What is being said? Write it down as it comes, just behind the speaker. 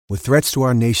With threats to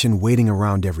our nation waiting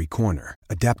around every corner,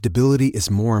 adaptability is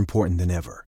more important than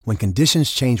ever. When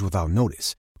conditions change without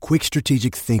notice, quick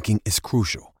strategic thinking is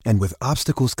crucial. And with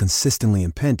obstacles consistently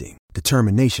impending,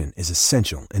 determination is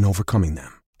essential in overcoming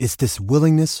them. It's this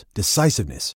willingness,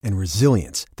 decisiveness, and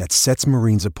resilience that sets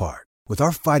Marines apart. With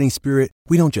our fighting spirit,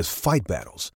 we don't just fight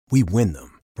battles, we win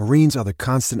them. Marines are the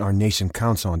constant our nation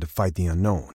counts on to fight the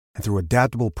unknown. And through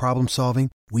adaptable problem solving,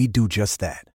 we do just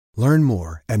that. Learn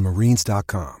more at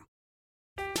marines.com.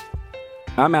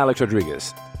 I'm Alex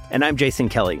Rodriguez. And I'm Jason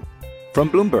Kelly. From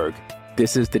Bloomberg,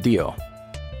 this is The Deal.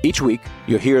 Each week,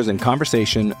 you'll hear us in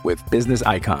conversation with business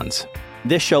icons.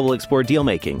 This show will explore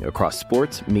deal-making across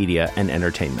sports, media, and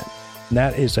entertainment.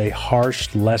 That is a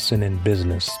harsh lesson in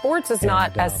business. Sports is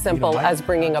not as simple as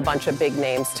bringing a bunch of big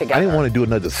names together. I didn't want to do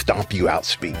another stomp you out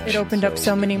speech. It opened up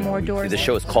so many more doors. The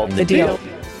show is called The Deal.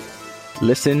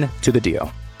 Listen to The Deal.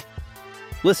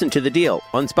 Listen to The Deal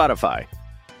on Spotify.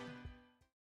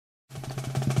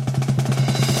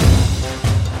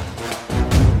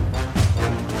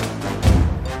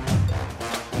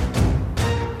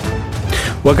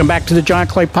 Welcome back to the John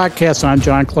Clay Podcast. I'm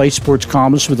John Clay, sports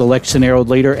columnist with the Lexington Herald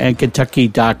Leader and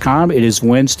Kentucky.com. It is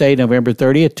Wednesday, November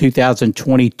 30th,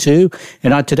 2022.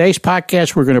 And on today's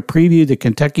podcast, we're going to preview the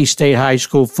Kentucky State High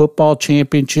School Football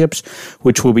Championships,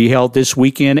 which will be held this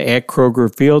weekend at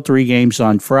Kroger Field. 3 games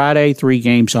on Friday, 3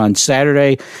 games on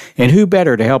Saturday. And who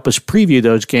better to help us preview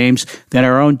those games than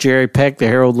our own Jared Peck, the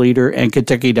Herald Leader and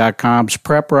Kentucky.com's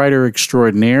prep writer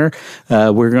extraordinaire.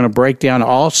 We're going to break down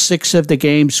all 6 of the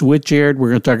games with Jared.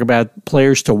 We're going to talk about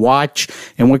players to watch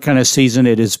and what kind of season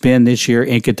it has been this year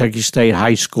in Kentucky State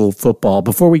High School football.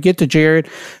 Before we get to Jared,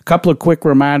 a couple of quick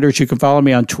reminders. You can follow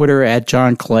me on Twitter at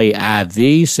John Clay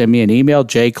IV. Send me an email,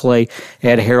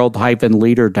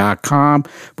 jclay@herald-leader.com.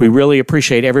 We really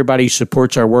appreciate everybody who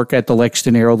supports our work at the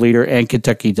Lexington Herald Leader and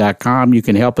Kentucky.com. You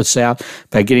can help us out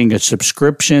by getting a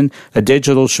subscription, a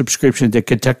digital subscription to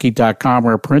Kentucky.com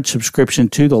or a print subscription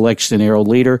to the Lexington Herald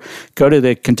Leader. Go to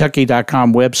the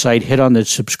Kentucky.com website, hit on the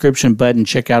subscription button,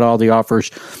 check out all the offers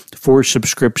for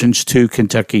subscriptions to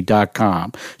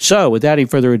Kentucky.com. So without any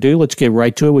further ado, let's get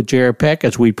right to it with Jared Peck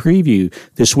as we preview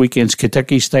this weekend's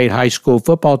Kentucky State High School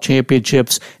Football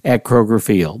Championships at Kroger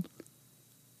Field.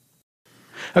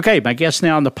 Okay, my guest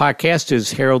now on the podcast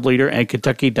is Herald Leader and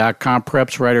Kentucky.com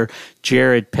preps writer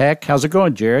Jared Peck. How's it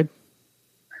going, Jared?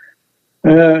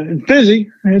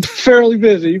 Busy. It's fairly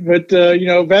busy, but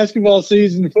basketball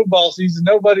season, football season.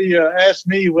 Nobody asked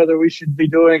me whether we should be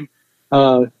doing,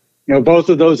 both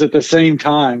of those at the same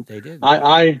time. They did.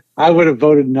 I would have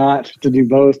voted not to do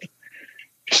both.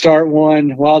 Start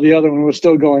one while the other one was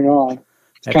still going on.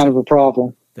 It's kind of a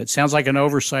problem. That sounds like an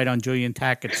oversight on Julian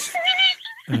Tackett's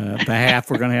behalf.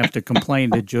 We're going to have to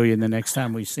complain to Julian the next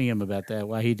time we see him about that.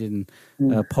 Why he didn't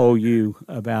poll you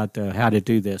about how to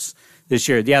do this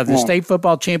year. Yeah, the state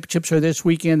football championships are this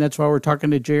weekend. That's why we're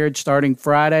talking to Jared starting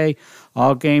Friday.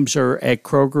 All games are at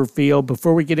Kroger Field.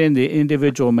 Before we get into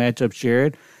individual matchups,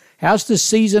 Jared, how's the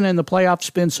season and the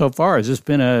playoffs been so far? Has this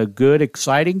been a good,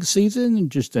 exciting season,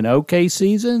 just an okay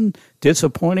season,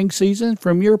 disappointing season?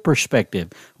 From your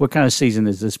perspective, what kind of season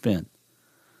has this been?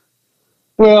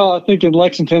 Well, I think in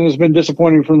Lexington has been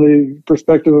disappointing from the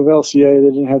perspective of LCA. They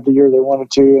didn't have the year they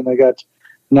wanted to, and they got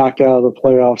knocked out of the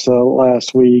playoffs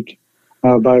last week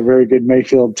by a very good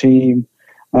Mayfield team.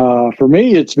 For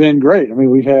me, it's been great. I mean,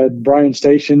 we had Bryan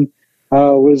Station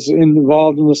was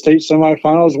involved in the state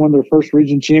semifinals, won their first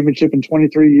region championship in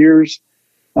 23 years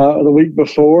the week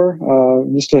before.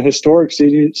 Just a historic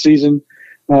season,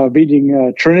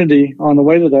 beating Trinity on the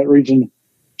way to that region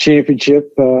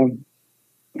championship.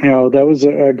 That was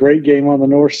a great game on the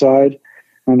north side,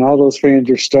 and all those fans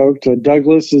are stoked.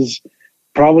 Douglas has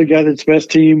probably got its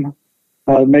best team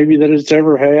maybe that it's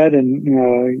ever had. And,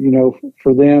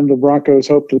 for them, the Broncos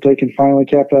hope that they can finally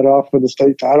cap that off with the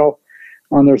state title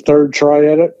on their third try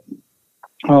at it.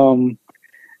 And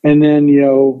then,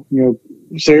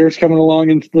 Sayre's coming along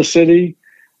into the city.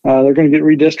 They're going to get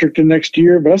redistricted next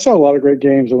year. But I saw a lot of great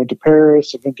games. I went to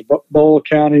Paris. I went to Bola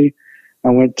County. I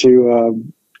went to,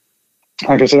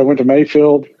 like I said, I went to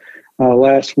Mayfield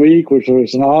last week, which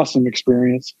was an awesome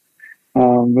experience,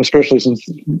 especially since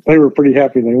they were pretty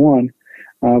happy they won.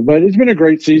 But it's been a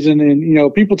great season.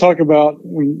 And, people talk about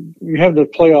we have the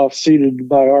playoffs seeded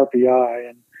by RPI.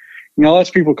 And, lots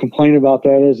of people complain about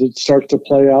that as it starts to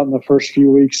play out in the first few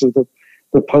weeks of the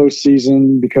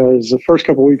postseason, because the first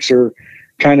couple of weeks are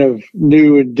kind of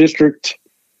new district,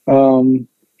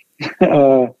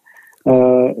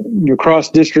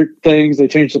 cross-district things. They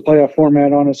changed the playoff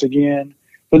format on us again.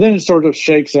 But then it sort of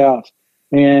shakes out.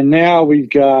 And now we've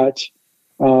got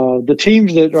the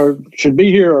teams that should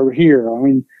be here are here. I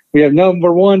mean, we have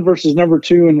number 1 versus number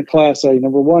 2 in the Class A,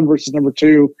 number 1 versus number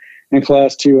 2 in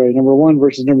Class 2A, number 1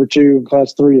 versus number 2 in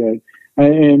Class 3A.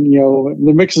 And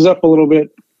the mix is up a little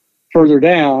bit further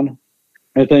down.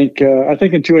 I think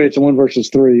in 2A it's a 1 versus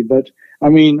 3. But, I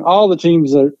mean, all the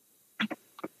teams that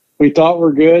we thought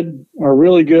were good are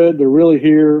really good. They're really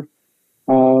here.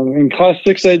 In Class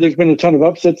 6A, there's been a ton of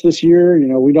upsets this year.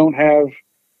 We don't have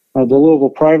the Louisville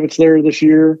Privates there this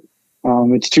year.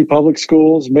 It's 2 public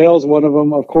schools. Male's one of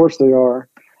them. Of course they are.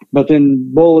 But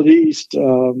then Bullitt East,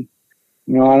 I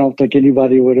don't think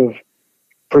anybody would have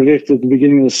predicted at the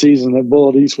beginning of the season that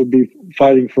Bullitt East would be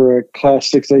fighting for a Class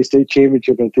 6A state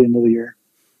championship at the end of the year.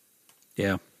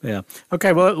 Yeah.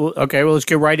 Okay. Well, let's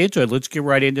get right into it. Let's get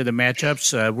right into the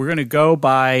matchups. We're going to go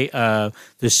by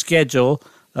the schedule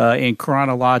in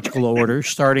chronological order,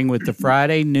 starting with the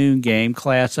Friday noon game,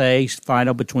 Class A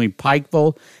final between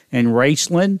Pikeville and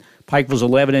Raceland. Pikeville's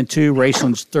 11-2,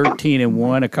 Raceland's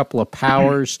 13-1. A couple of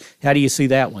powers. How do you see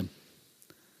that one?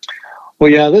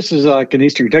 Well, yeah, this is like an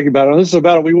Eastern Kentucky battle. This is a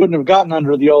battle we wouldn't have gotten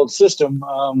under the old system.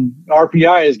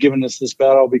 RPI has given us this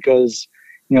battle because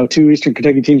 2 Eastern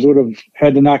Kentucky teams would have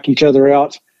had to knock each other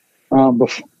out on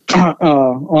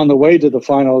the way to the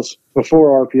finals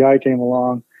before RPI came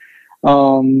along.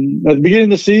 At the beginning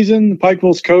of the season,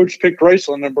 Pikeville's coach picked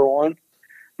Raceland number 1,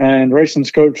 and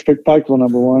Raceland's coach picked Pikeville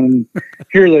number 1, and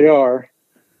here they are.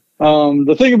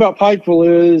 The thing about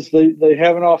Pikeville is they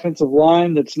have an offensive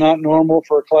line that's not normal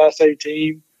for a Class A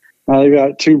team. They've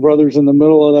got 2 brothers in the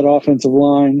middle of that offensive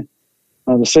line,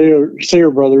 the Sayer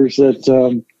brothers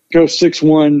that go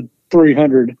 6'1",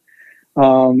 300,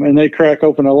 and they crack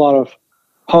open a lot of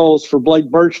holes for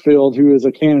Blake Birchfield, who is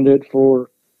a candidate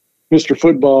for Mr.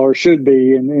 Football, or should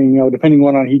be, and depending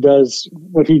on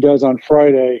what he does on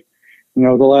Friday, the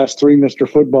last 3 Mr.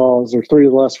 Footballs, or 3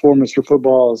 of the last 4 Mr.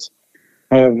 Footballs,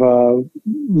 have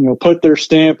put their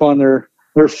stamp on their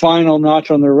final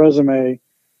notch on their resume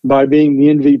by being the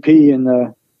MVP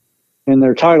in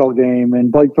their title game.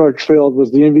 And Blake Birchfield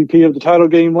was the MVP of the title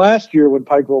game last year when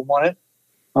Pikeville won it.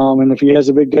 And if he has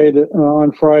a big day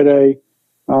on Friday,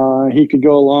 he could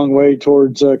go a long way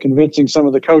towards convincing some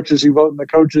of the coaches who vote in the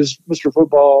coaches Mr.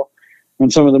 Football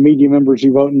and some of the media members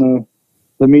who vote in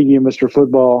the media Mr.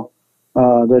 Football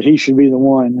that he should be the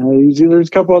one. There's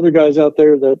a couple other guys out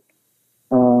there that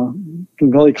can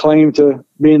really claim to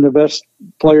being the best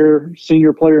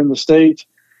senior player in the state.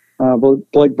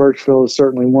 But Blake Birchfield is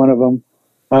certainly one of them.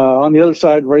 On the other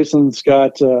side, Raceland's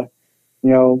got, they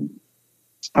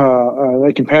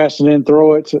can pass it in,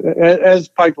 throw it, as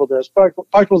Pikeville does.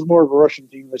 Pikeville's more of a rushing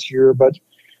team this year, but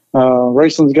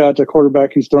Raceland's got a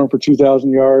quarterback who's thrown for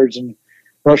 2,000 yards and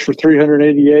rushed for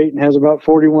 388 and has about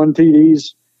 41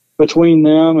 TDs between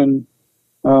them. And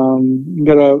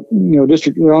got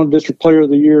their own district player of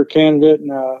the year candidate,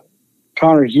 and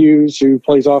Connor Hughes, who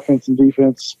plays offense and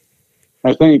defense,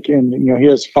 I think, and he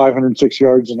has 506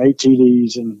 yards and 8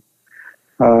 TDs, and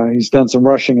he's done some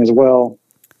rushing as well.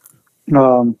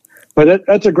 But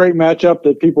that's a great matchup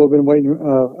that people have been waiting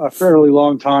a fairly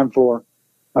long time for.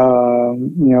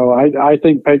 I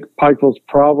think Pikeville's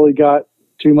probably got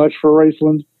too much for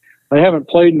Raceland. They haven't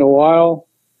played in a while,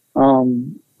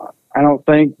 I don't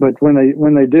think, but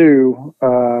when they do,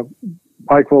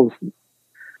 Pikeville's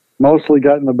mostly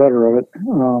gotten the better of it,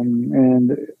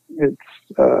 and it's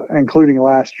including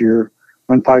last year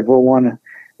when Pikeville won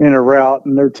in a rout,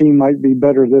 and their team might be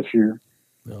better this year.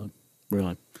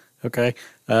 Really? Okay.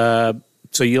 So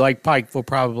you like Pikeville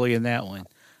probably in that one.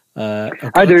 Okay.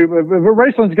 I do, but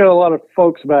Raceland's got a lot of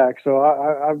folks back, so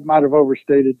I might have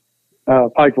overstated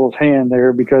Pikeville's hand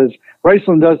there, because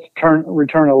Raceland does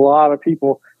return a lot of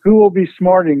people who will be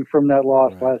smarting from that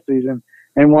loss last season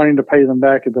and wanting to pay them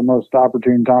back at the most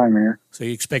opportune time here. So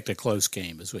you expect a close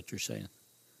game is what you're saying?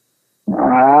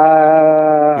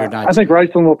 I think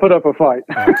Raceland will put up a fight.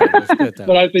 Okay, let's put that.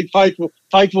 But I think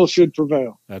Pikeville should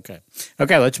prevail. Okay,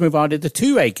 let's move on to the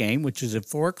 2A game, which is at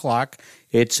 4 o'clock.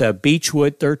 It's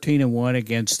Beechwood 13-1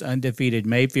 against undefeated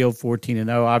Mayfield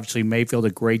 14-0. Obviously, Mayfield, a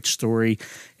great story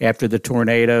after the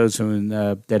tornadoes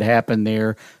that happened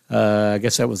there. I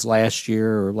guess that was last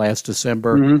year or last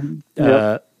December. Mm-hmm.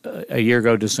 Yep. A year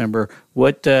ago, December.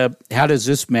 How does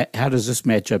this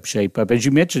matchup shape up? As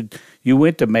you mentioned, you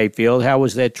went to Mayfield. How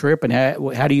was that trip, and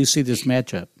how do you see this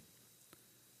matchup?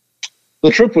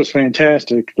 The trip was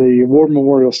fantastic. The Ward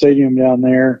Memorial Stadium down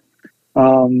there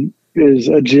is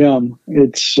a gem.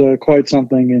 It's quite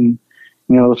something, and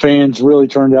the fans really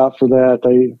turned out for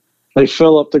that. They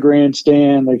fill up the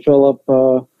grandstand. They fill up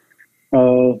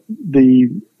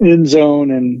the end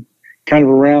zone, and kind of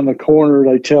around the corner.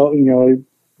 They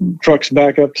trucks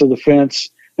back up to the fence.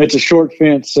 It's a short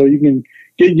fence, so you can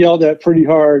get yelled at pretty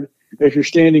hard if you're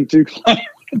standing too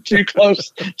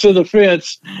close to the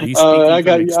fence. Are you speaking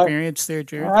from experience there,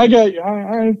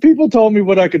 Jared? People told me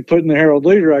what I could put in the Herald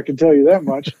Leader. I can tell you that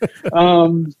much.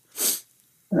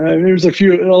 There's a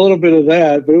little bit of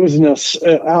that, but it was an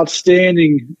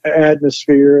outstanding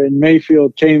atmosphere, and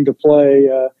Mayfield came to play.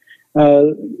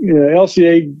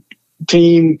 LCA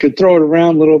team could throw it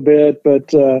around a little bit,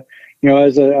 but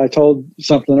as I told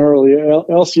something earlier,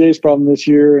 LCA's problem this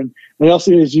year and the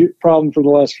LCA's problem for the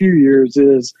last few years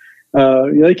is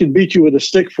they can beat you with a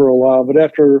stick for a while, but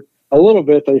after a little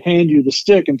bit, they hand you the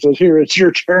stick and says, "Here, it's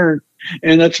your turn."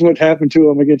 And that's what happened to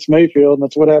them against Mayfield, and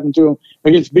that's what happened to them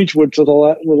against Beechwood for the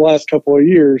last couple of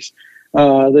years.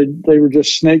 They were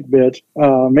just snake bit.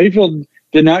 Mayfield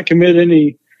did not commit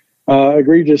any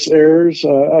egregious errors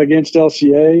against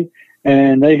LCA,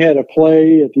 and they had a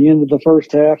play at the end of the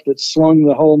first half that swung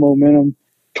the whole momentum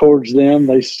towards them.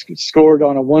 They scored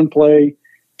on a one-play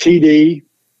TD.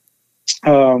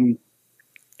 They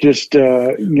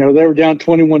were down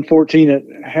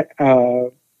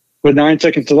 21-14 with 9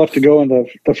 seconds left to go in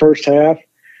the first half,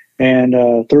 and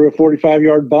threw a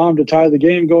 45-yard bomb to tie the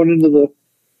game going into the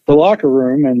locker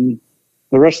room. And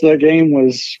the rest of that game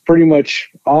was pretty much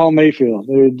all Mayfield.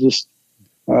 They just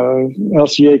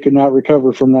LCA could not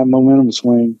recover from that momentum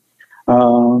swing.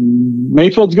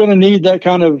 Mayfield's going to need that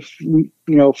kind of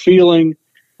feeling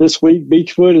this week.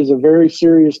 Beechwood is a very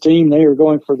serious team. They are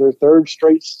going for their third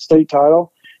straight state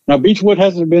title. Now, Beechwood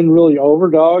hasn't been really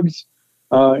overdogs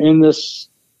in this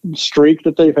streak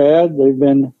that they've had. They've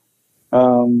been,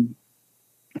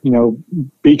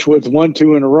 Beechwood's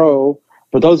 1-2 in a row,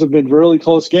 but those have been really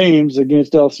close games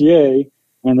against LCA,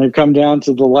 and they've come down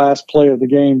to the last play of the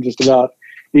game just about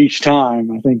each time.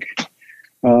 I think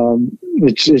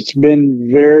it's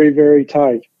been very, very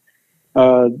tight.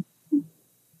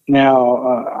 Now,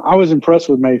 I was impressed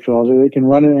with Mayfield. They can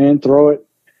run it and throw it.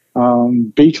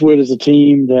 Beechwood is a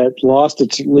team that lost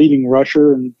its leading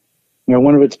rusher and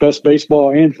one of its best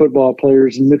baseball and football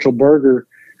players, Mitchell Berger.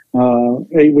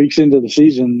 8 weeks into the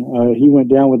season, he went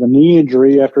down with a knee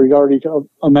injury after he'd already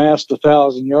amassed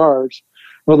 1,000 yards.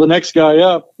 Well, the next guy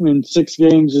up in 6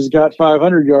 games has got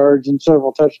 500 yards and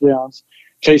several touchdowns,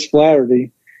 Chase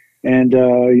Flaherty. And,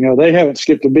 they haven't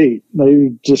skipped a beat.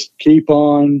 They just keep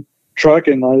on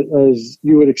trucking as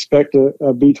you would expect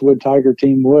a Beechwood Tiger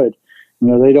team would.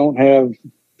 They don't have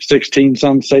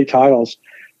 16-some state titles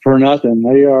for nothing.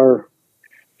 They are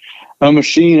a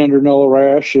machine under Noah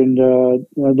Rash, and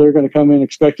they're going to come in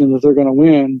expecting that they're going to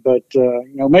win. But,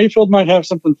 Mayfield might have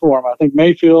something for them. I think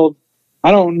Mayfield, I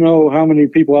don't know how many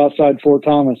people outside Fort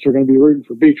Thomas are going to be rooting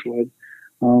for Beechwood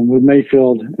with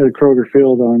Mayfield at Kroger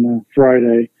Field on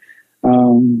Friday.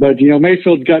 But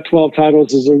Mayfield's got 12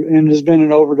 titles and has been an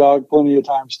overdog plenty of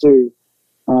times too.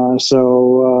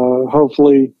 So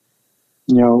hopefully,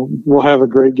 we'll have a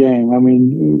great game. I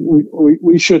mean,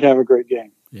 we should have a great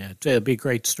game. Yeah, it'll be a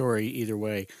great story either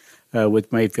way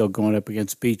with Mayfield going up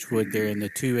against Beechwood there in the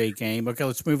 2A game. Okay,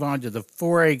 let's move on to the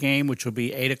 4A game, which will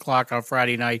be 8 o'clock on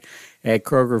Friday night at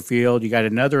Kroger Field. You got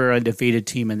another undefeated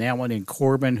team in that one in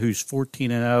Corbin, who's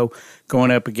 14-0,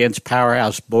 going up against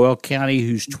Powerhouse Boyle County,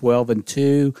 who's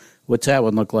 12-2. What's that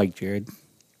one look like, Jared?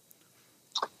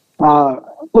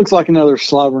 Looks like another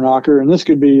slobber knocker, and this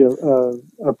could be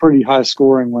a pretty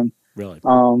high-scoring one. Really?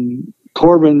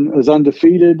 Corbin is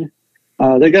undefeated.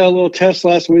 They got a little test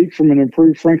last week from an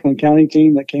improved Franklin County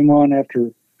team that came on after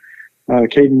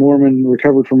Caden Moorman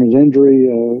recovered from his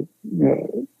injury.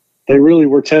 They really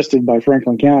were tested by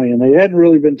Franklin County, and they hadn't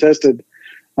really been tested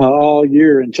all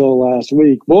year until last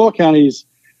week. Boyle County's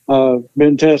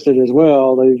been tested as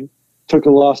well. They took a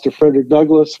loss to Frederick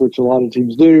Douglass, which a lot of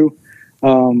teams do.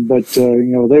 But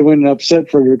they went and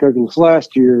upset Frederick Douglass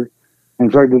last year,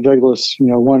 and Frederick Douglass,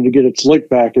 wanted to get its lick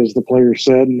back, as the players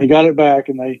said, and they got it back,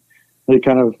 and they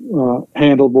kind of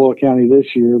handled Boyle County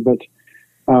this year. But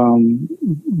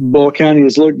Boyle County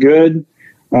has looked good.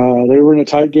 They were in a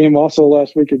tight game also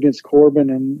last week against Corbin,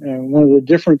 and one of the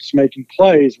difference-making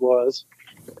plays was,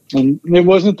 and it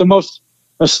wasn't the most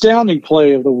astounding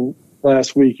play of the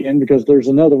last weekend because there's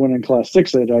another one in Class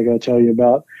 6 that I got to tell you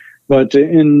about. But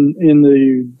in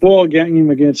the Boyle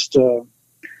game against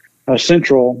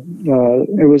Central,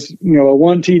 it was a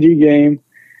 1 TD game,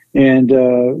 and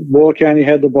Boyle County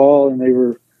had the ball, and they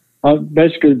were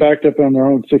basically backed up on their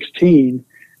own 16.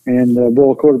 And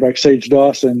Boyle quarterback Sage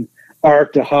Dawson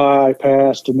arced a high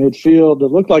pass to midfield that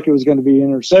looked like it was going to be an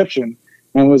interception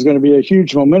and was going to be a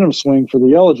huge momentum swing for the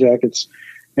Yellow Jackets.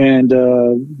 And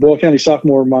Boyle County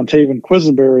sophomore Montaven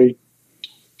Quisenberry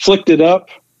flicked it up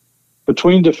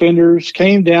between defenders,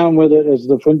 came down with it as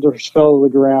the defenders fell to the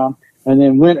ground, and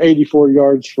then went 84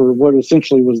 yards for what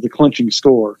essentially was the clinching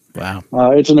score. Wow.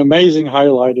 It's an amazing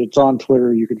highlight. It's on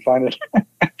Twitter. You can find it.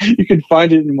 You can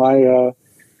find it in my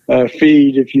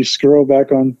feed if you scroll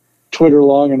back on Twitter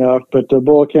long enough. But the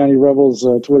Boyle County Rebels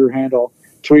Twitter handle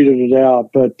tweeted it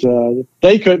out. But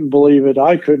they couldn't believe it.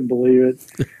 I couldn't believe it.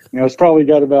 It's probably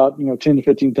got about 10 to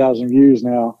 15,000 views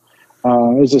now.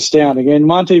 It's astounding. And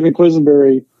Montevan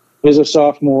Quisenberry is a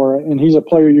sophomore, and he's a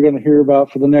player you're going to hear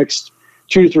about for the next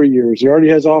 2 to 3 years. He already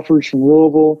has offers from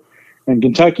Louisville and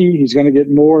Kentucky. He's going to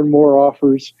get more and more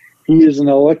offers. He is an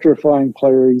electrifying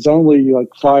player. He's only like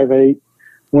 5'8",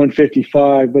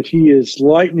 155, but he is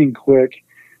lightning quick.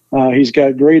 He's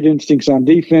got great instincts on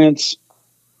defense.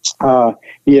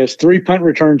 He has 3 punt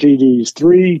return TDs,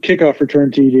 3 kickoff return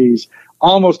TDs,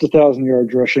 almost 1,000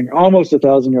 yards rushing, almost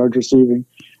 1,000 yards receiving,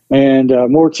 and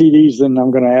more TDs than I'm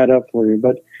going to add up for you.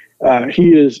 But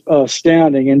he is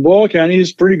astounding. And Boyle County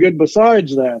is pretty good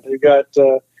besides that. They've got,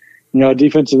 a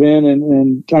defensive end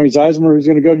and Tommy Zeismer, who's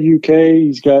going to go to UK.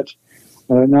 He's got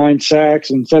 9 sacks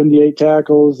and 78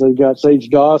 tackles. They've got Sage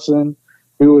Dawson,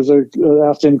 who was an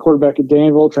outstanding quarterback at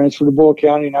Danville, transferred to Boyle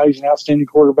County. Now he's an outstanding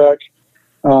quarterback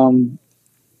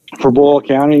for Boyle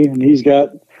County, and he's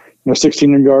got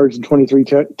 1,600 yards and 23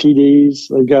 TDs.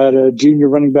 They've got a junior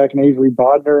running back in Avery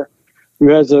Bodner, who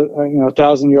has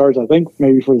 1,000 yards, I think,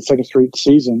 maybe for the second straight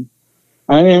season.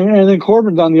 And then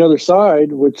Corbin's on the other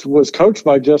side, which was coached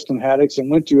by Justin Haddix and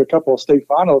went to a couple of state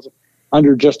finals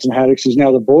under Justin Haddix, who's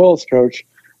now the Boyles coach.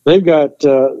 They've got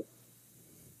their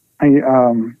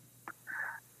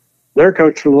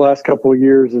coach for the last couple of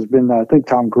years has been, I think,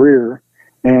 Tom Greer,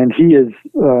 and he has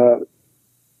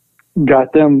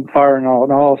got them firing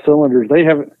on all cylinders. They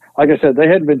haven't, like I said, they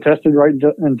hadn't been tested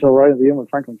until right at the end with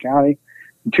Franklin County.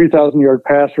 2,000-yard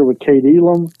passer with Cade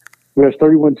Elam, who has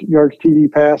 31 yards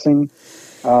TD passing.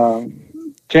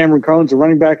 Cameron Cohn's a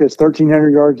running back that's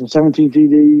 1,300 yards and 17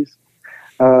 TDs.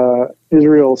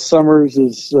 Israel Summers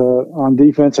is on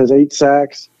defense, has 8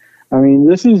 sacks. I mean,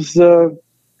 this is they're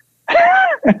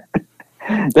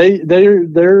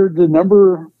the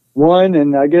number 1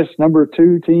 and I guess number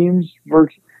 2 teams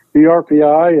versus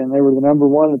BRPI, and they were the number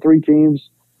 1 and 3 teams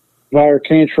via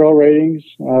Cantrell ratings.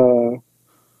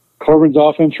 Corbin's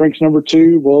offense ranks number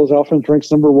 2. Boyle's offense ranks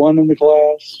number 1 in the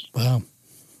class. Wow.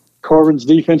 Corbin's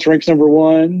defense ranks number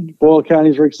 1. Boyle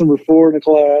County's ranks number 4 in the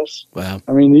class. Wow.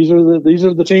 I mean, these are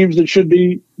the teams that should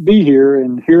be here,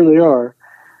 and here they are.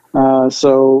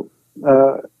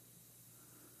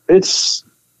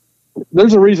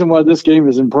 There's a reason why this game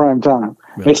is in prime time.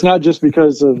 Right. It's not just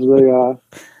because of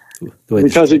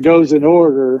because it goes in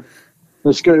order.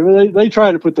 They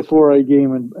try to put the 4A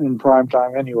game in prime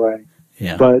time anyway.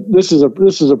 Yeah. But this is a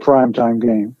primetime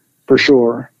game for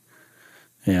sure.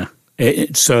 Yeah.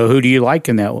 So who do you like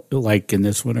in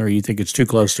this one, or you think it's too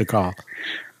close to call?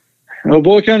 Well,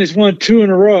 Boyle County's won 2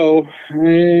 in a row,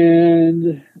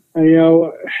 and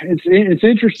it's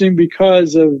interesting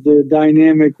because of the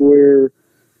dynamic where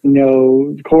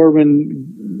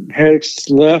Corbin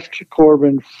Hicks left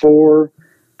Corbin for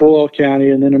Boyle County,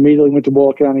 and then immediately went to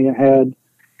Boyle County and had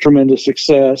tremendous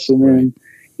success, and then.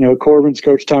 Corbin's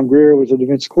coach, Tom Greer, was a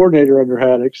defensive coordinator under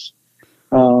Haddix.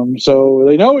 So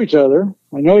they know each other.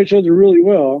 I know each other really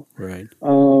well. Right.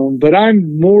 But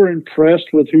I'm more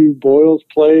impressed with who Boyle's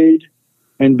played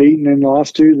and beaten and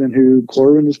lost to than who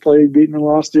Corbin has played, beaten, and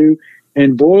lost to.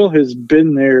 And Boyle has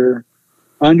been there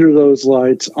under those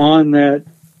lights on that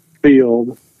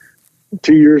field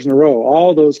 2 years in a row.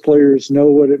 All those players know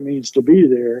what it means to be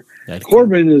there.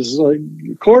 Corbin has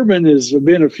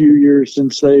been a few years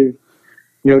since they've,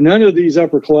 none of these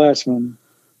upperclassmen,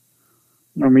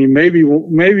 I mean,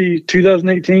 maybe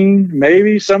 2018,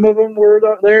 maybe some of them were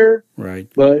there. Right.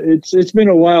 But it's been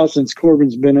a while since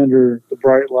Corbin's been under the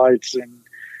bright lights. And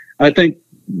I think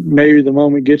maybe the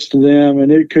moment gets to them,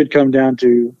 and it could come down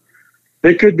to,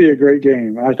 it could be a great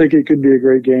game. I think it could be a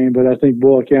great game, but I think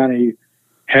Boyle County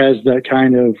has that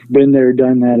kind of been there,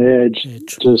 done that edge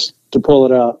just to pull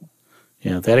it out.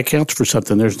 Yeah, that accounts for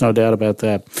something. There's no doubt about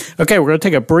that. Okay, we're going to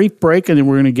take a brief break, and then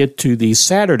we're going to get to the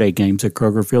Saturday games at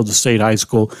Kroger Field, the State High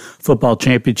School Football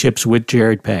Championships with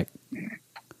Jared Peck.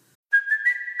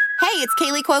 Hey, it's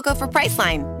Kaylee Cuoco for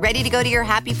Priceline. Ready to go to your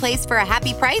happy place for a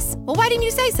happy price? Well, why didn't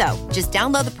you say so? Just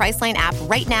download the Priceline app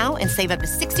right now and save up to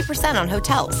 60% on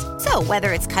hotels. So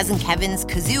whether it's Cousin Kevin's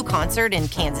Kazoo Concert in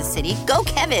Kansas City, go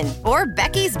Kevin, or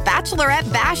Becky's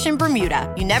Bachelorette Bash in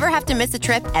Bermuda, you never have to miss a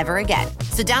trip ever again.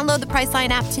 So download the Priceline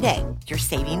app today. Your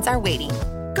savings are waiting.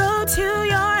 Go to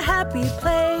your happy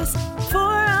place for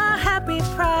a happy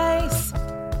price.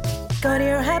 Go to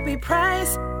your happy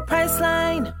price,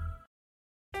 Priceline.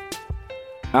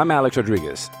 I'm Alex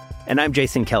Rodriguez. And I'm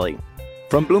Jason Kelly.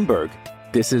 From Bloomberg,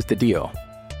 this is The Deal.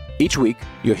 Each week,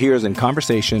 you'll hear us in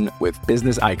conversation with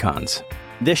business icons.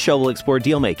 This show will explore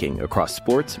deal-making across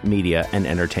sports, media, and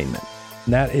entertainment.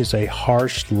 That is a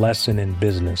harsh lesson in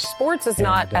business. Sports is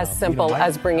not as simple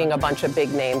as bringing a bunch of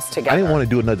big names together. I didn't want to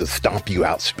do another stomp you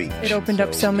out speech. It opened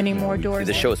up so many more doors.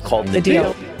 The show is called The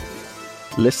Deal.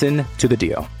 Listen to The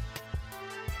Deal.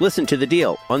 Listen to The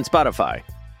Deal on Spotify.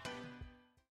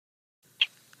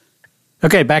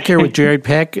 Okay, back here with Jared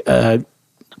Peck,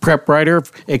 prep writer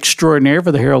extraordinaire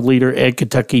for the Herald Leader at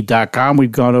Kentucky.com.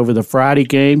 We've gone over the Friday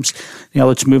games. Now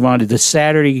let's move on to the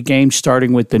Saturday games,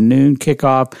 starting with the noon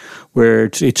kickoff, where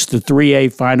it's the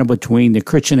 3A final between the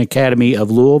Christian Academy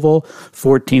of Louisville,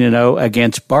 14-0,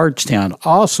 against Bardstown,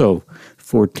 also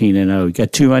 14-0. You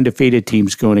got two undefeated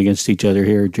teams going against each other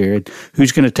here, Jared.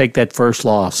 Who's going to take that first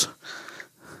loss?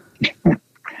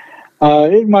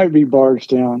 It might be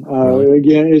Bardstown.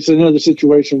 Again, it's another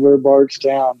situation where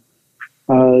Bardstown,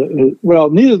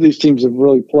 neither of these teams have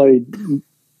really played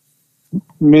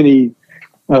many.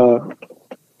 I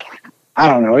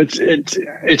don't know.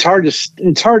 It's hard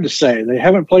to say. They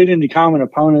haven't played any common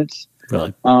opponents.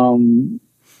 Really?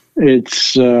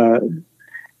 It's the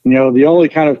only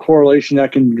kind of correlation I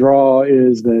can draw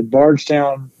is that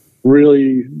Bardstown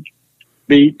really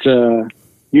beat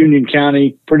Union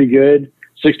County pretty good,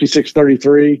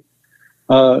 66-33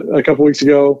 a couple weeks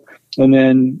ago, and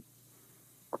then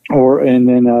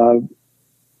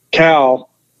Cal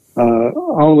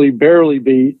only barely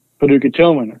beat Paducah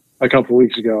Tillman a couple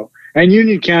weeks ago, and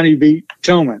Union County beat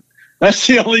Tillman. That's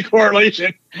the only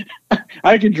correlation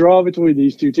I can draw between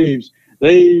these two teams.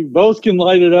 They both can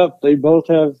light it up. They both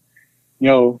have,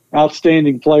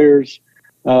 outstanding players.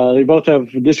 They both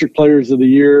have district players of the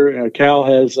year. Cal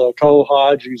has Cole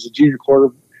Hodge, who's a junior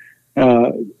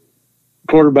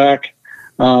quarterback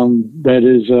that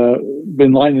has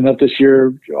been lighting up this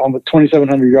year, almost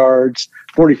 2,700 yards,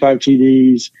 45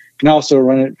 TDs. Can also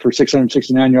run it for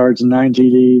 669 yards and 9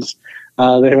 TDs.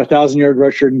 They have a 1,000-yard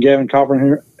rusher in Gavin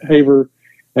Coffenhaver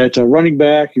at running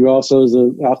back, who also is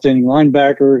an outstanding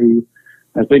linebacker, who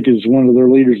I think is one of their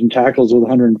leaders in tackles with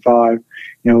 105.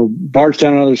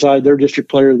 Bardstown on the other side, their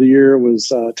district player of the year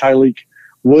was Tyleek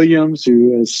Williams,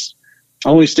 who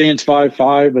only stands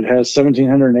 5'5", but has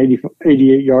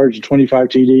 1,788 yards and 25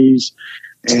 TDs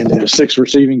and 6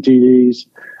 receiving TDs.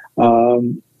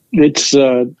 It's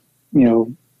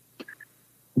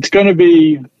going to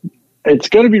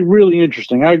be really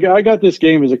interesting. I got this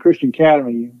game as a Christian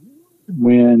Academy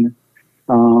win,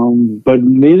 but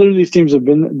neither of these teams have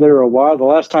been there a while. The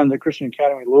last time the Christian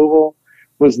Academy Louisville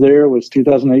was there was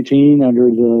 2018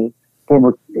 under the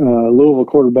former Louisville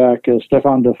quarterback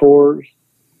Stefan DeForest.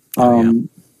 And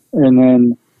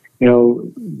then,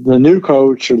 the new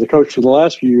coach, or the coach for the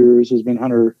last few years, has been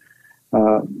Hunter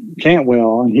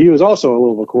Cantwell, and he was also a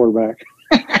Louisville quarterback.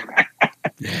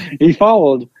 He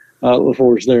followed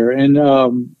LaForce there. And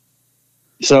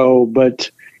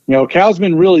Cal's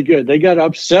been really good. They got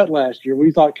upset last year.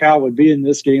 We thought Cal would be in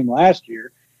this game last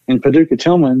year, and Paducah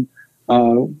Tillman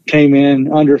came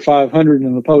in under 500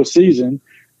 in the postseason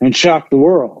and shocked the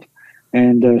world.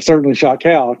 And certainly shocked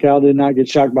Cal. Cal did not get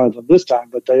shocked by them this time,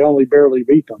 but they only barely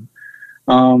beat them.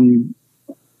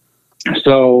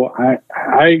 So I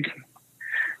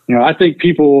think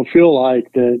people will feel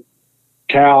like that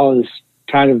Cal is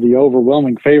kind of the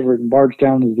overwhelming favorite and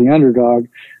Bardstown is the underdog.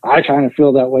 I kind of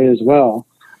feel that way as well.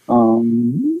 But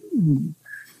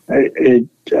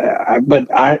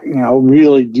I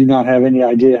really do not have any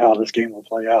idea how this game will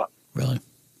play out. Really?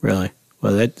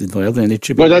 Well, then it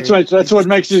should be. But that's what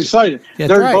makes it exciting. Yeah,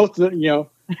 they're right. both,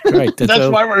 right. That's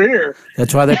why we're here.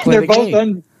 That's why they play they're the both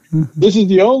game. This is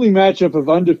the only matchup of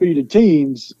undefeated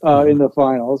teams in the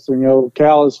finals. So,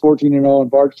 Cal is 14-0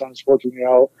 and Bardstown is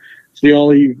 14-0. It's the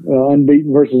only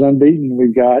unbeaten versus unbeaten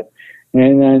we've got.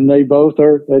 And then they both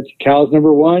are. Cal's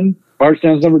number 1,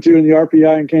 Bardstown's number 2 in the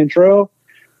RPI and Cantrell.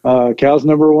 Cal's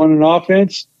number 1 in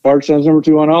offense. Bardstown's number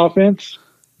 2 on offense.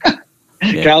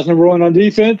 Yeah. Cal's number 1 on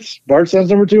defense. Bardstown's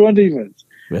number 2 on defense.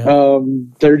 Yeah.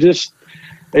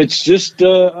 It's just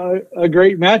a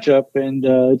great matchup, and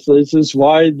this is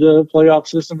why the playoff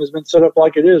system has been set up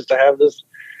like it is, to have this,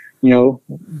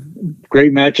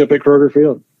 great matchup at Kroger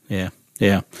Field. Yeah.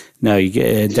 No,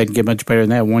 it doesn't get much better than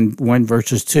that. One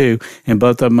versus 2, and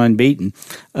both of them unbeaten.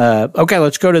 Okay,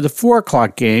 let's go to the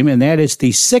 4:00 game, and that is the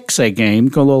 6A game.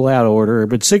 Go a little out of order,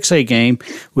 but 6A game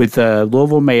with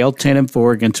Louisville Male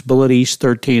 10-4 against Bullitt East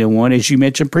 13-1. As you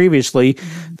mentioned previously,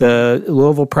 the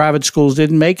Louisville private schools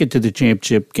didn't make it to the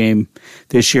championship game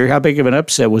this year. How big of an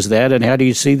upset was that, and how do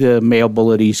you see the Male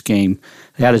Bullitt East game?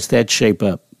 How does that shape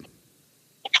up?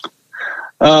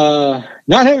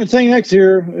 Not having St. X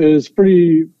here is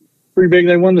pretty big.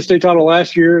 They won the state title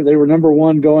last year. They were number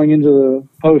one going into the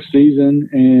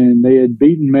postseason, and they had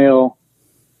beaten Male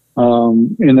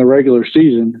in the regular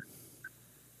season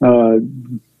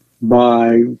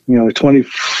by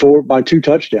 24 by 2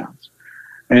 touchdowns.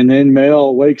 And then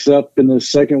Male wakes up in the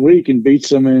second week and beats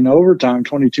them in overtime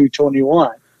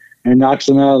 22-21 and knocks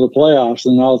them out of the playoffs.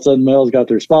 And all of a sudden Male's got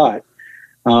their spot.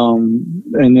 And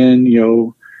then,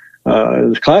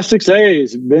 Class 6A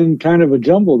has been kind of a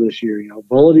jumble this year.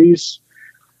 Bullet East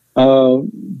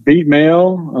beat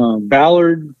Male.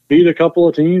 Ballard beat a couple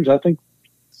of teams. I think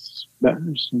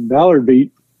Ballard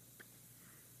beat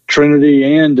Trinity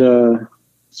and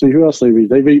see who else they beat.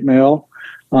 They beat Male.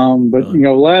 But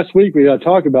last week we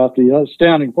talked about the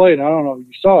astounding play, and I don't know if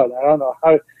you saw it. I don't know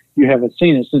how you haven't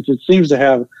seen it, since it seems to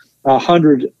have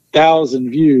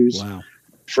 100,000 views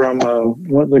from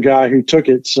the guy who took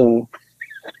its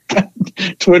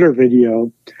Twitter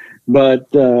video. But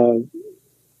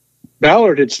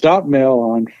Ballard had stopped Male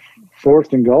on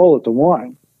 4th and goal at the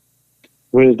 1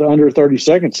 with under 30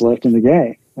 seconds left in the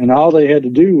game, and all they had to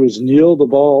do was kneel the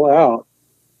ball out.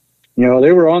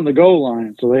 They were on the goal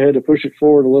line, so they had to push it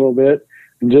forward a little bit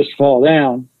and just fall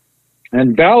down.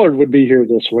 And Ballard would be here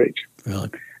this week. Really?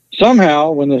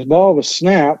 Somehow, when the ball was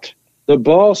snapped, the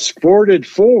ball squirted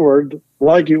forward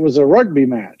like it was a rugby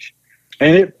match.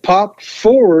 And it popped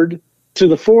forward to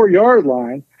the 4-yard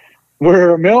line,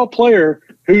 where a Male player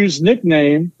whose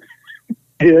nickname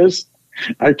is,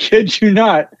 I kid you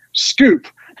not, Scoop.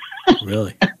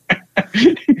 Really?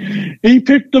 He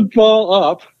picked the ball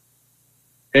up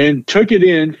and took it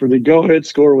in for the go-ahead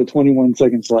score with 21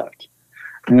 seconds left.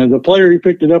 And the player who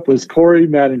picked it up was Corey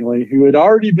Mattingly, who had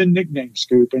already been nicknamed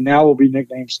Scoop and now will be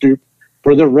nicknamed Scoop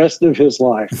for the rest of his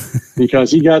life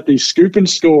because he got the scoop and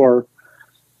score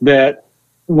that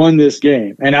won this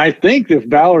game. And I think if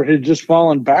Ballard had just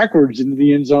fallen backwards into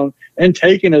the end zone and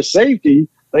taken a safety,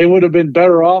 they would have been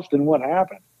better off than what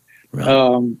happened.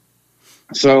 Right.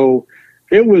 So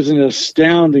it was an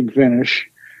astounding finish.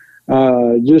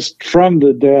 Just from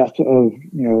the death of,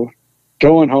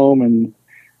 going home and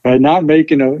not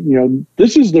making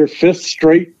this is their 5th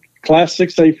straight Class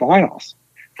 6A finals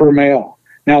for Male.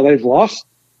 Now they've lost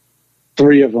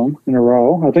 3 of them in a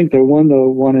row. I think they won the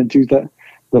one in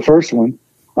the first one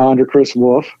under Chris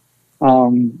Wolf.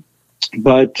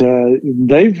 But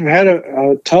they've had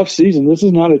a tough season. This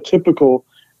is not a typical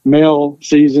Male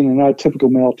season and not a typical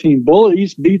Male team. Bullet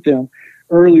East beat them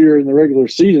earlier in the regular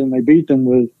season. They beat them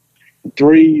with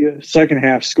 3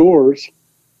 second-half scores,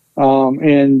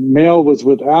 and Male was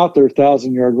without their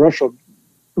 1,000-yard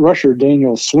rusher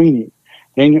Daniel Sweeney.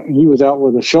 He was out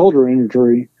with a shoulder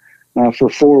injury for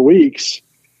 4 weeks,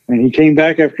 and he came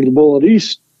back after the Bullet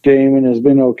East game and has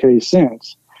been okay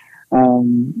since.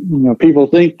 People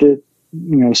think that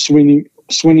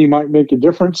Sweeney might make a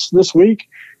difference this week,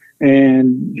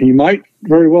 and he might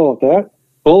very well at that.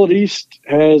 Bullet East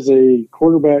has a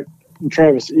quarterback,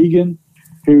 Travis Egan,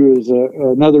 who is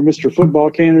another Mr.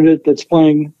 Football candidate that's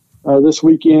playing this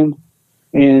weekend.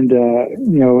 And,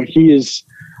 he is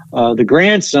the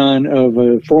grandson of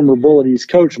a former Bullet East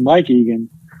coach, Mike Egan,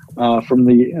 from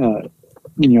the,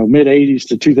 mid-'80s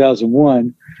to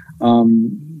 2001.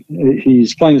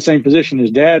 He's playing the same position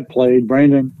his dad played.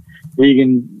 Brandon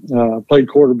Egan played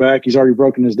quarterback. He's already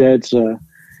broken his dad's,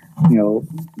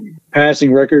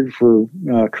 passing record for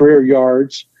career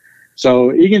yards.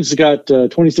 So Egan's got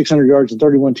 2,600 yards and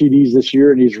 31 TDs this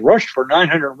year, and he's rushed for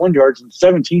 901 yards and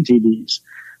 17 TDs.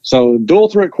 So dual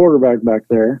threat quarterback back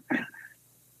there.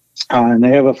 And they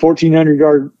have a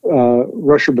 1,400-yard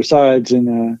rusher besides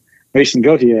in Mason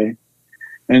Gauthier.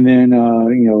 And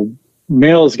then,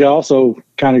 Male's also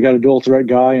kind of got a dual threat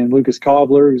guy in Lucas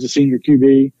Cobbler, who's a senior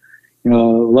QB.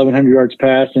 1,100 yards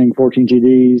passing, 14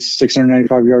 TDs,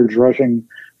 695 yards rushing,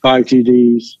 5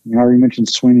 TDs. I already mentioned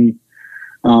Sweeney.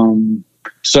 The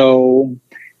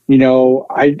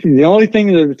only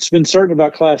thing that's been certain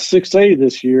about Class 6A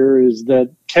this year is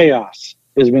that chaos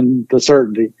has been the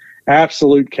certainty,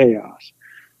 absolute chaos.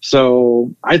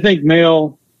 So I think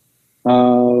Male,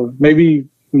 maybe,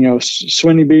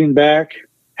 Sweeney being back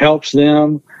helps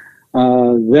them,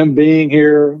 them being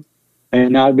here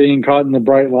and not being caught in the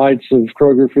bright lights of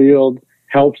Kroger Field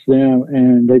helps them,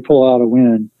 and they pull out a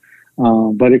win.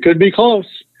 But it could be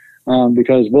close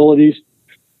because Bullet East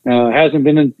hasn't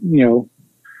been in,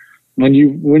 when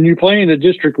you play in a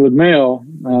district with Male,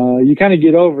 you kind of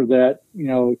get over that,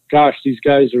 gosh, these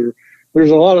guys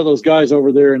there's a lot of those guys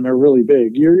over there and they're really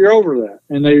big. You're over that.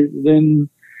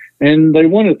 And they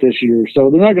won it this year. So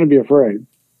they're not going to be afraid.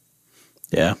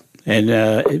 Yeah. And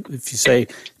if you say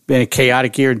been a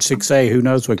chaotic year in 6A. Who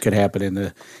knows what could happen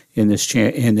in this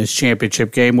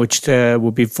championship game, which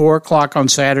will be 4:00 on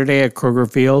Saturday at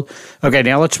Kroger Field. Okay,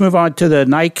 now let's move on to the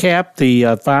nightcap,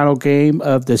 the final game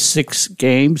of the 6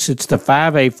 games. It's the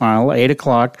 5A final,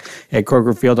 8:00 at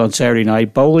Kroger Field on Saturday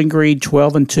night. Bowling Green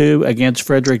 12-2 against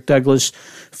Frederick Douglass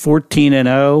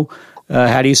 14-0.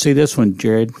 How do you see this one,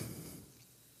 Jared?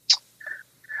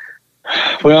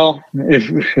 Well,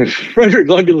 if Frederick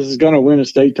Douglass is going to win a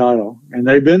state title, and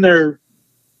they've been there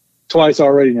twice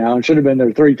already now and should have been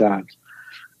there 3 times,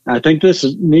 I think this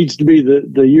needs to be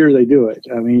the year they do it.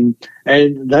 I mean,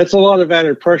 and that's a lot of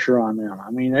added pressure on them.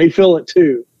 I mean, they feel it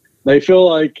too. They feel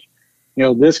like,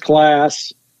 this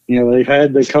class, they've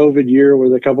had the COVID year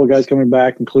with a couple of guys coming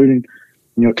back, including,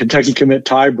 Kentucky commit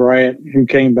Ty Bryant, who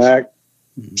came back.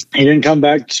 He didn't come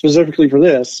back specifically for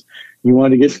this. He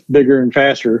wanted to get bigger and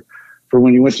faster for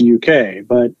when he went to UK.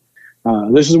 But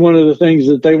this is one of the things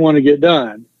that they want to get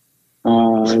done.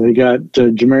 They got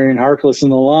Jamarian Harkless in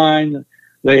the line.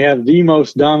 They have the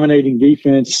most dominating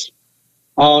defense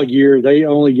all year. They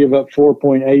only give up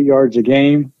 4.8 yards a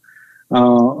game,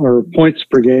 or points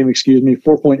per game,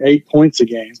 4.8 points a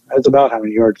game. That's about how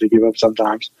many yards they give up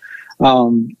sometimes.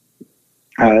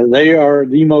 They are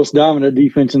the most dominant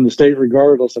defense in the state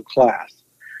regardless of class.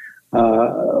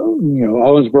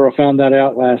 Owensboro found that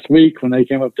out last week when they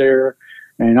came up there,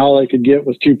 and all they could get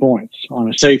was 2 points on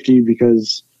a safety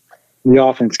because the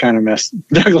offense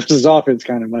Douglas's offense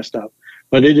kind of messed up.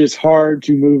 But it is hard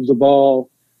to move the ball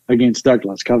against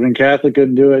Douglas. Covenant Catholic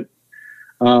couldn't do it,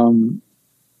 and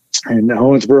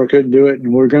Owensboro couldn't do it,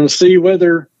 and we're going to see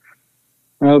whether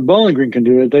Bowling Green can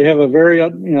do it. They have a very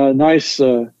nice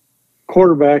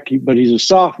quarterback, but he's a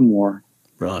sophomore.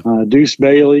 Right. Deuce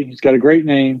Bailey. He's got a great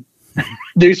name.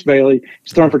 Deuce Bailey.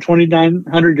 He's thrown for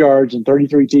 2,900 yards and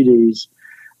 33 TDs.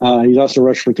 He's also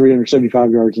rushed for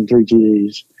 375 yards and 3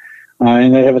 TDs.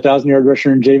 And they have a 1,000-yard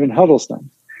rusher in Javen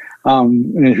Huddleston,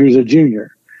 who's a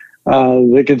junior.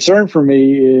 The concern for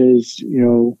me is,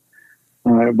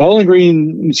 Bowling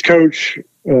Green's coach,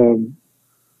 I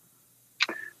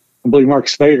believe Mark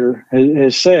Spader,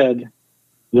 has said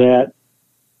that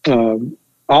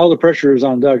all the pressure is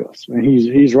on Douglas, and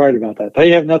he's right about that.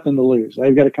 They have nothing to lose.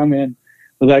 They've got to come in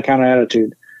with that kind of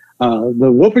attitude.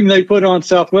 The whooping they put on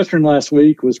Southwestern last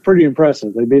week was pretty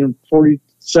impressive. They beat them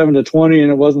 47-20,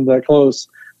 and it wasn't that close.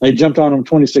 They jumped on them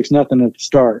 26-0 at the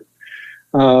start.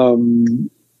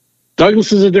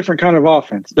 Douglas is a different kind of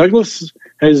offense. Douglas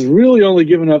has really only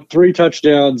given up 3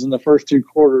 touchdowns in the first 2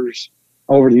 quarters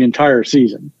over the entire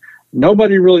season.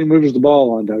 Nobody really moves the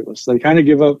ball on Douglas. They kind of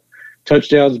give up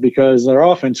touchdowns because their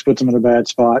offense puts them in a bad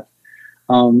spot,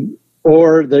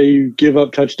 or they give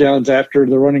up touchdowns after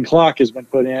the running clock has been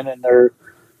put in and their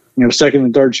second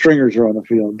and third stringers are on the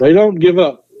field. They don't give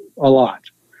up a lot.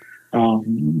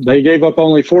 They gave up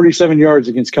only 47 yards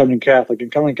against Covenant Catholic,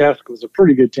 and Covenant Catholic was a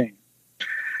pretty good team.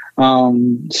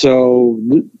 So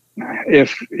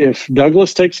if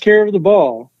Douglas takes care of the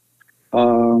ball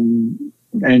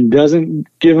and doesn't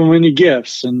give them any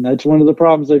gifts, and that's one of the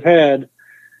problems they've had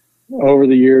over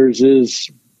the years is,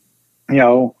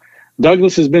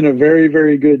 Douglas has been a very,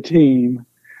 very good team,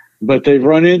 but they've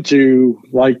run into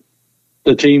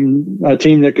a team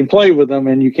that can play with them,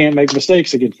 and you can't make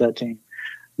mistakes against that team.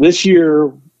 This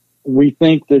year, we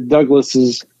think that Douglas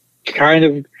is kind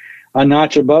of a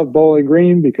notch above Bowling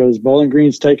Green because Bowling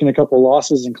Green's taken a couple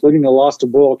losses, including a loss to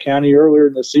Boyle County earlier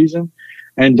in the season,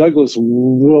 and Douglas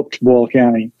whooped Boyle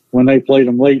County when they played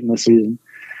them late in the season.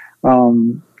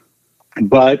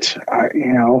 But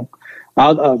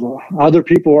other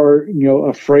people are,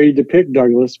 afraid to pick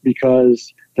Douglas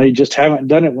because they just haven't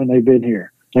done it when they've been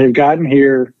here. They've gotten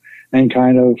here and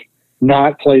kind of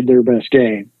not played their best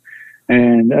game.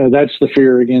 And that's the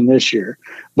fear again this year.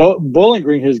 Bowling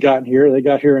Green has gotten here. They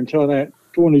got here until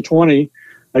 2020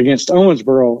 against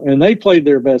Owensboro, and they played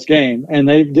their best game, and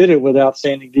they did it with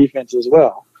outstanding defense as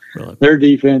well. Really? Their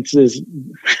defense is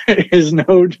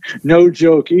no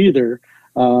joke either.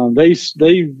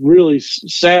 They really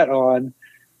sat on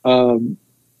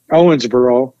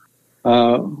Owensboro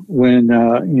when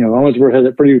Owensboro had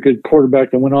a pretty good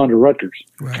quarterback that went on to Rutgers.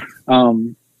 Right.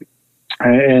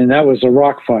 And that was a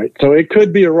rock fight. So it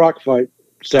could be a rock fight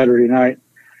Saturday night.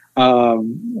 I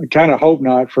kind of hope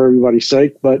not for everybody's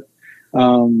sake, but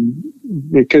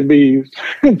it could be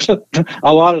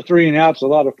a lot of 3-and-outs, a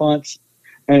lot of punts,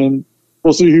 and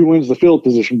we'll see who wins the field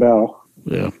position battle.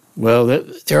 Yeah. Well,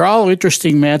 they're all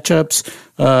interesting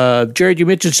matchups. Jared, you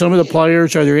mentioned some of the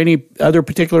players. Are there any other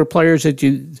particular players that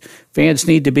fans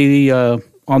need to be on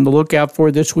the lookout for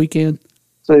this weekend?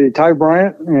 Say Ty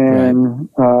Bryant and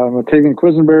Matavian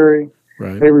Quisenberry,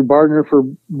 right. Avery Bardner for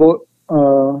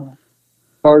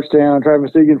Bardstown,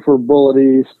 Travis Egan for Bullitt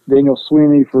East, Daniel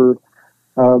Sweeney for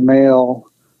Mail.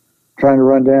 Trying to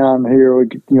run down here,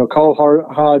 Cole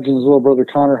Hodge and his little brother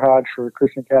Connor Hodge for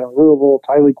Christian Academy Louisville,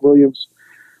 Tyleek Williams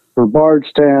for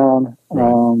Bardstown,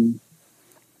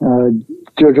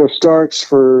 JoJo Starks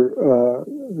for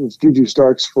Juju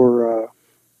Starks for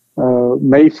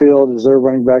Mayfield is their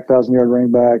running back, 1,000-yard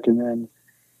running back, and then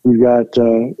you've got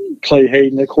Clay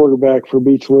Hayden at quarterback for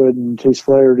Beechwood and Case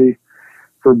Flaherty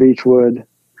for Beechwood,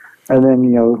 and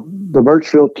then the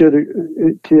Birchfield kid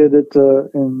at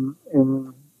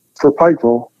in for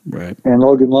Pikeville, right, and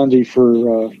Logan Lundy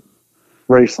for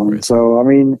Raceland. So I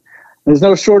mean, there's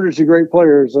no shortage of great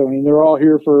players. I mean, they're all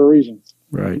here for a reason.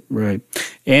 Right.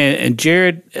 And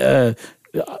Jared,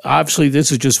 obviously,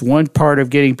 this is just one part of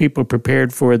getting people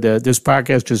prepared for this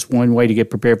podcast, just one way to get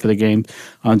prepared for the game.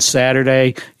 On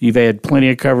Saturday, you've had plenty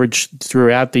of coverage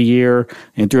throughout the year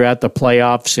and throughout the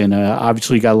playoffs, and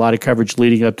obviously you got a lot of coverage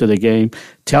leading up to the game.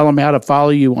 Tell them how to follow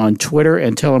you on Twitter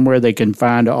and tell them where they can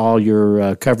find all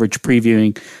your coverage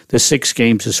previewing the 6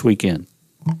 games this weekend.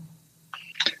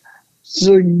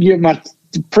 So, my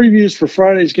previews for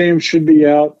Friday's game should be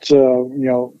out,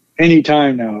 any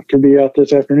time now. It could be out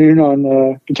this afternoon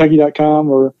on Kentucky.com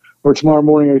or tomorrow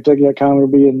morning at Kentucky.com. It'll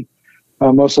be in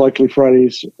most likely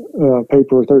Friday's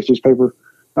paper or Thursday's paper.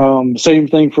 Same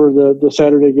thing for the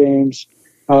Saturday games.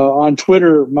 On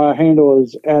Twitter, my handle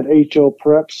is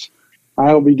 @HLPreps.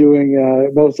 I'll be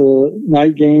doing both the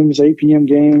night games, 8 p.m.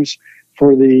 games.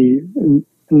 For the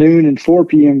noon and 4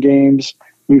 p.m. games,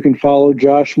 you can follow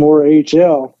Josh Moore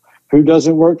HL, who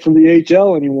doesn't work for the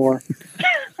HL anymore.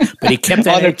 But he kept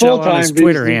that HL on his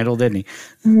Twitter handle, didn't he?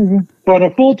 On a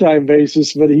full-time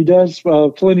basis, but he does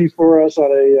plenty for us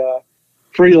on a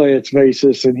freelance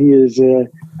basis, and he is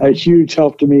a huge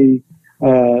help to me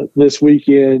this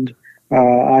weekend.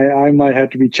 I might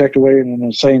have to be checked away in an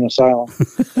insane asylum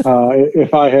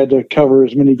if I had to cover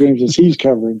as many games as he's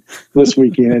covering this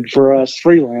weekend for us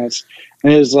freelance.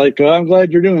 And it's like, I'm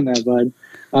glad you're doing that, bud.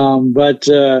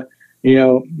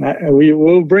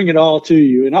 We'll bring it all to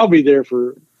you, and I'll be there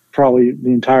for probably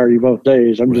the entirety of both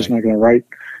days. I'm just not going to write.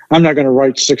 I'm not going to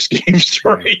write 6 games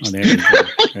straight.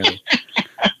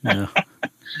 No.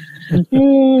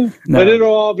 But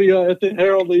it'll all be at the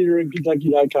Herald Leader and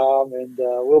Kentucky.com, and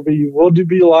we'll be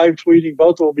live tweeting.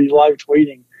 Both will be live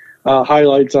tweeting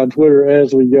highlights on Twitter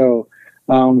as we go.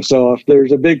 So if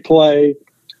there's a big play,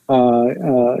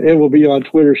 it will be on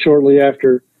Twitter shortly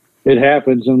after it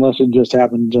happens, unless it just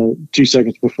happened 2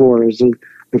 seconds before,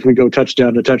 if we go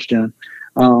touchdown to touchdown.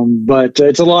 But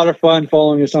it's a lot of fun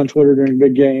following us on Twitter during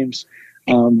big games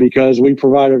because we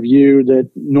provide a view that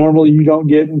normally you don't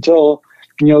get until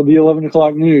the 11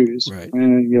 o'clock news. Right.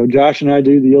 And Josh and I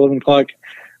do the 11 o'clock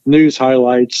news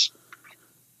highlights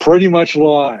pretty much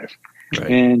live,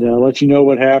 and let you know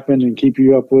what happened and keep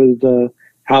you up with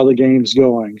how the game's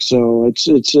going. So it's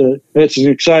an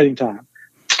exciting time.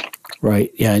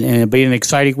 Right, yeah, and it'll be an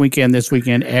exciting weekend this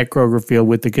weekend at Kroger Field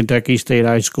with the Kentucky State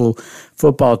High School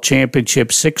Football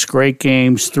Championship. 6 great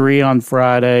games, 3 on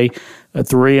Friday,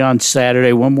 3 on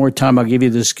Saturday. One more time, I'll give you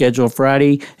the schedule.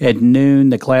 Friday at noon,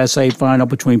 the Class A final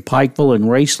between Pikeville and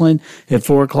Raceland. At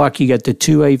 4 o'clock, you got the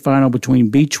 2A final between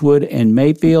Beechwood and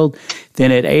Mayfield.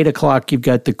 Then at 8 o'clock, you've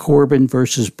got the Corbin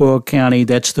versus Boyle County.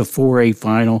 That's the 4A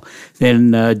final.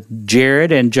 Then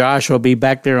Jared and Josh will be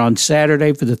back there on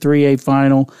Saturday for the 3A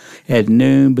final at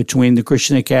noon between the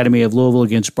Christian Academy of Louisville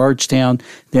against Bardstown.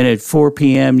 Then at 4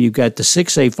 p.m., you've got the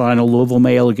 6A final, Louisville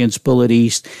Male against Bullitt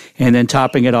East. And then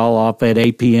topping it all off at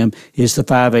 8 p.m. is the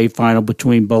 5A final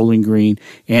between Bowling Green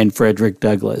and Frederick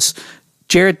Douglass.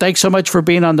 Jared, thanks so much for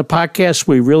being on the podcast.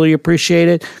 We really appreciate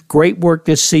it. Great work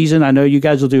this season. I know you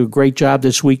guys will do a great job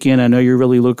this weekend. I know you're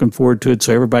really looking forward to it.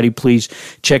 So everybody, please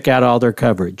check out all their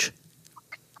coverage.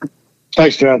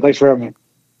 Thanks, John. Thanks for having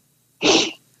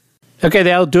me. Okay,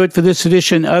 that'll do it for this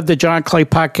edition of the John Clay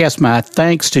Podcast. My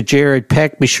thanks to Jared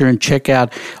Peck. Be sure and check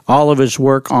out all of his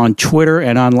work on Twitter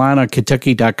and online on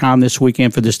Kentucky.com this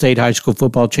weekend for the State High School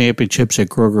Football Championships at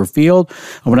Kroger Field.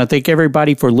 I want to thank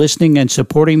everybody for listening and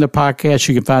supporting the podcast.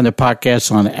 You can find the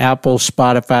podcast on Apple,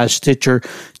 Spotify, Stitcher,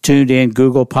 TuneIn,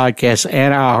 Google Podcasts,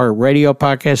 and our radio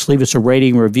podcast. Leave us a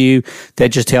rating review. That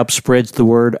just helps spread the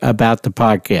word about the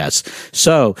podcast.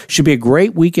 So, should be a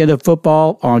great weekend of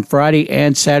football on Friday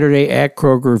and Saturday at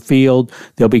Kroger Field.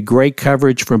 There'll be great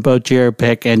coverage from both Jared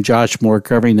Peck and Josh Moore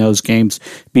covering those games.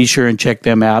 Be sure and check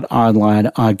them out online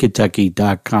on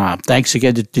Kentucky.com. Thanks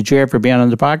again to Jared for being on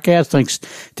the podcast. Thanks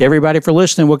to everybody for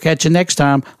listening. We'll catch you next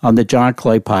time on the John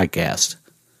Clay Podcast.